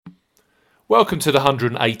Welcome to the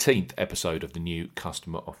 118th episode of the New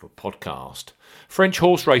Customer Offer podcast. French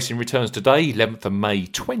horse racing returns today, 11th of May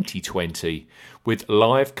 2020, with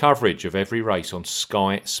live coverage of every race on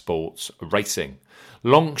Sky Sports Racing.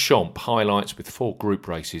 Longchamp highlights with 4 group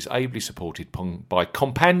races, ably supported by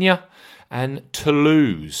Compagnie and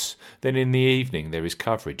Toulouse. Then in the evening there is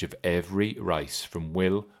coverage of every race from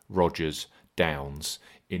Will Rogers Downs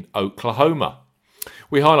in Oklahoma.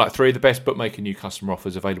 We highlight 3 of the best Bookmaker new customer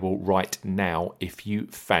offers available right now if you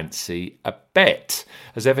fancy a bet.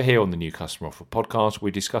 As ever here on the New Customer Offer podcast,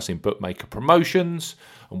 we're discussing Bookmaker promotions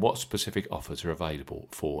and what specific offers are available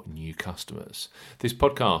for new customers. This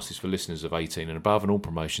podcast is for listeners of 18 and above, and all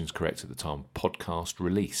promotions correct at the time of podcast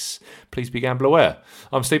release. Please be gamble aware.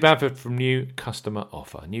 I'm Steve Bamford from New Customer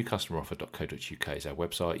Offer. newcustomeroffer.co.uk is our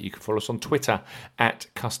website. You can follow us on Twitter at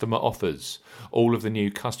Customer Offers. All of the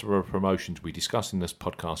new customer promotions we discuss in this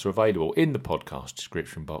podcast are available in the podcast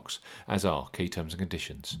description box, as are key terms and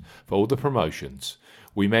conditions for all the promotions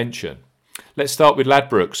we mention. Let's start with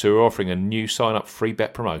Ladbrokes, who are offering a new sign-up free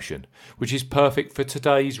bet promotion, which is perfect for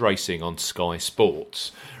today's racing on Sky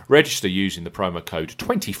Sports. Register using the promo code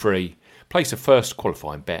 20FREE, place a first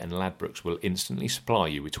qualifying bet, and Ladbrokes will instantly supply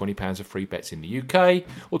you with £20 of free bets in the UK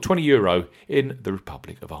or €20 in the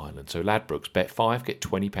Republic of Ireland. So Ladbrokes, bet 5, get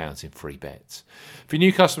 £20 in free bets. For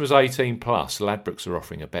new customers 18 plus, Ladbrokes are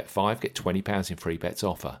offering a bet 5, get £20 in free bets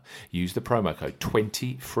offer. Use the promo code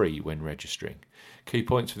 20FREE when registering. Key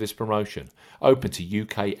points for this promotion: open to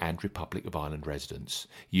UK and Republic of Ireland residents.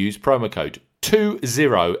 Use promo code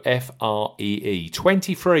 20FREE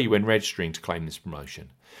 20FREE when registering to claim this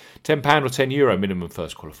promotion. £10 or €10 minimum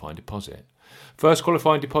first qualifying deposit. First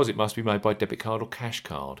qualifying deposit must be made by debit card or cash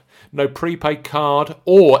card. No prepaid card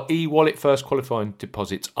or e-wallet first qualifying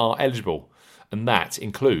deposits are eligible, and that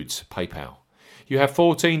includes PayPal. You have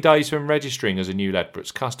 14 days from registering as a new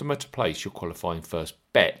Ladbrokes customer to place your qualifying first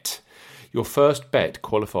bet. Your first bet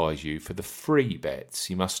qualifies you for the free bets.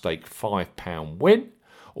 You must stake £5 win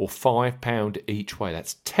or £5 each way.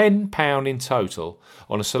 That's £10 in total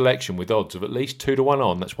on a selection with odds of at least 2 to 1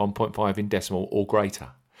 on. That's 1.5 in decimal or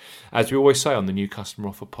greater. As we always say on the New Customer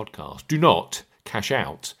Offer podcast, do not cash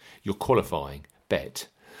out your qualifying bet.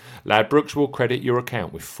 Ladbrokes will credit your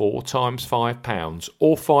account with 4 times £5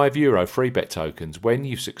 or €5 free bet tokens when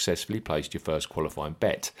you've successfully placed your first qualifying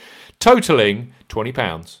bet, totaling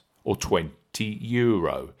 £20 or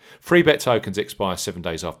 €20. Free bet tokens expire 7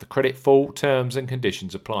 days after credit. Full terms and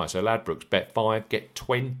conditions apply. So Ladbrokes, bet 5, get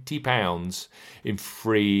 £20 in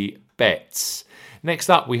free bets.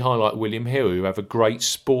 Next up, we highlight William Hill, who have a great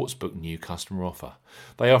sportsbook new customer offer.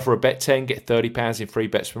 They offer a bet 10, get £30 in free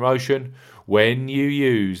bets promotion when you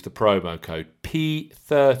use the promo code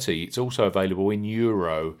P30. It's also available in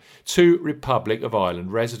euro to Republic of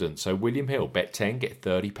Ireland residents. So William Hill, bet 10, get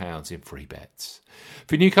 £30 in free bets.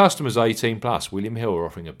 For new customers 18 plus, William Hill are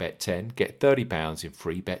offering a bet 10, get £30 in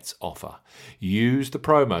free bets offer. Use the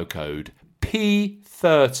promo code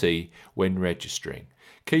P30 when registering.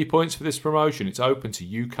 Key points for this promotion: it's open to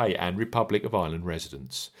UK and Republic of Ireland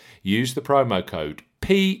residents. Use the promo code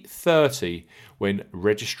P30 when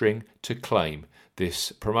registering to claim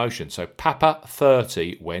this promotion. So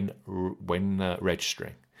Papa30 when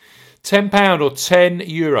registering. £10 or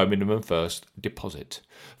 €10 minimum first deposit.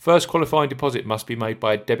 First qualifying deposit must be made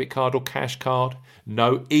by a debit card or cash card.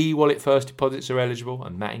 No e-wallet first deposits are eligible,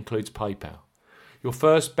 and that includes PayPal. Your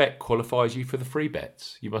first bet qualifies you for the free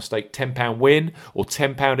bets. You must stake £10 win or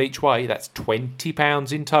 £10 each way. That's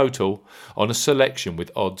 £20 in total on a selection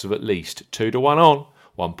with odds of at least 2 to 1 on,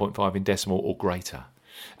 1.5 in decimal or greater.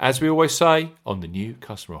 As we always say on the New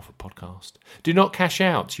Customer Offer podcast, do not cash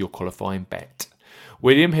out your qualifying bet.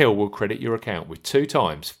 William Hill will credit your account with 2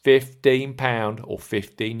 times £15 or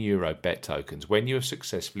 €15 bet tokens when you have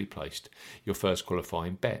successfully placed your first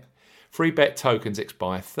qualifying bet. Free bet tokens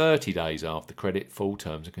expire 30 days after credit. Full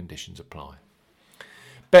terms and conditions apply.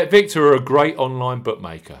 BetVictor are a great online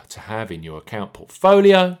bookmaker to have in your account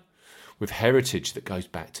portfolio. With heritage that goes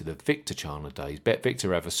back to the Victor Chandler days,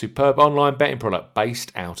 BetVictor have a superb online betting product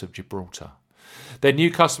based out of Gibraltar. Their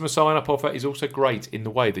new customer sign-up offer is also great in the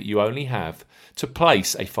way that you only have to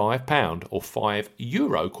place a £5 or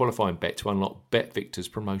 €5 qualifying bet to unlock BetVictor's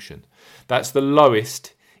promotion. That's the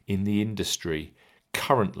lowest in the industry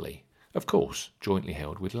currently. Of course, jointly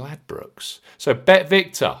held with Ladbrokes. So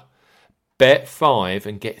BetVictor, bet 5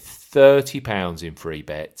 and get £30 in free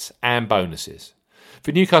bets and bonuses.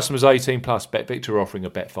 For new customers 18 plus, BetVictor are offering a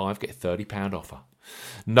bet 5, get £30 offer.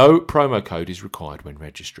 No promo code is required when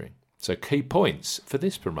registering. So key points for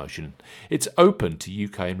this promotion: it's open to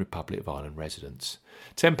UK and Republic of Ireland residents.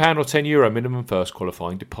 £10 or €10 minimum first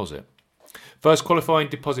qualifying deposit. First qualifying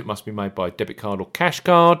deposit must be made by debit card or cash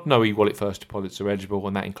card. No e-wallet first deposits are eligible,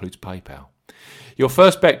 and that includes PayPal. Your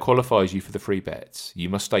first bet qualifies you for the free bets. You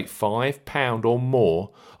must stake £5 or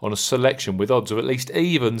more on a selection with odds of at least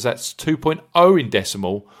evens, that's 2.0 in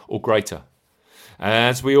decimal or greater.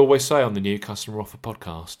 As we always say on the New Customer Offer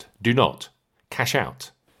podcast, do not cash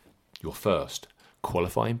out your first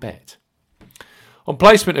qualifying bet. On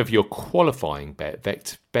placement of your qualifying bet,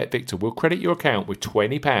 BetVictor will credit your account with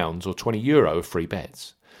 £20 or €20 of free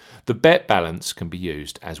bets. The bet balance can be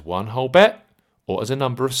used as one whole bet or as a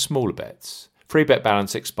number of smaller bets. Free bet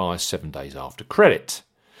balance expires 7 days after credit.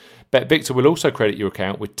 BetVictor will also credit your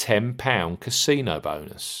account with £10 casino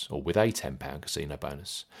bonus, or with a £10 casino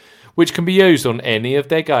bonus, which can be used on any of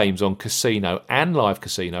their games on casino and live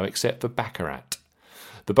casino except for Baccarat.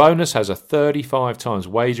 The bonus has a 35 times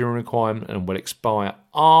wagering requirement and will expire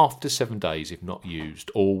after 7 days if not used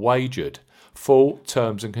or wagered. Full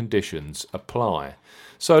terms and conditions apply.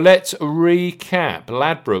 So let's recap.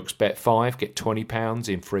 Ladbrokes bet 5, get £20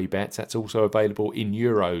 in free bets. That's also available in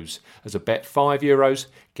euros. As a bet €5,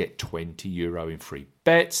 get €20 in free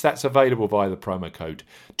bets. That's available via the promo code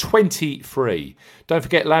 20free. Don't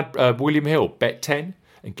forget William Hill, bet 10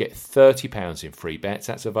 and get £30 in free bets.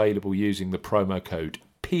 That's available using the promo code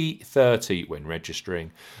P30 when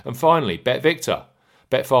registering. And finally, BetVictor,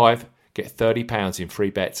 bet 5, get £30 in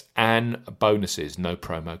free bets and bonuses. No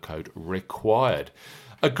promo code required.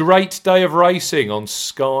 A great day of racing on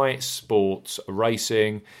Sky Sports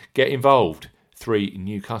Racing. Get involved. 3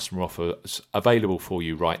 new customer offers available for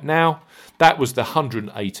you right now. That was the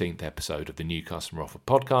 118th episode of the New Customer Offer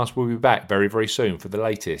podcast. We'll be back very, very soon for the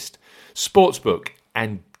latest sportsbook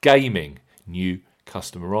and gaming new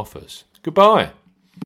customer offers. Goodbye.